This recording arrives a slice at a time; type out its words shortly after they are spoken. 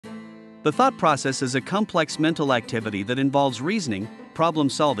The thought process is a complex mental activity that involves reasoning, problem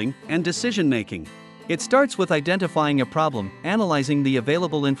solving, and decision making. It starts with identifying a problem, analyzing the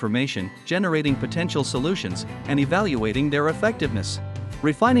available information, generating potential solutions, and evaluating their effectiveness.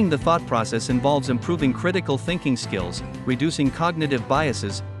 Refining the thought process involves improving critical thinking skills, reducing cognitive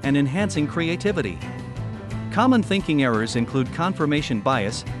biases, and enhancing creativity. Common thinking errors include confirmation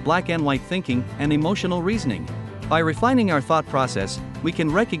bias, black and white thinking, and emotional reasoning. By refining our thought process, we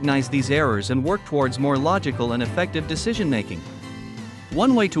can recognize these errors and work towards more logical and effective decision making.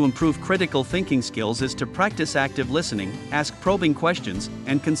 One way to improve critical thinking skills is to practice active listening, ask probing questions,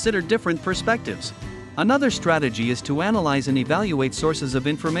 and consider different perspectives. Another strategy is to analyze and evaluate sources of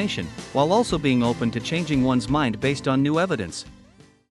information, while also being open to changing one's mind based on new evidence.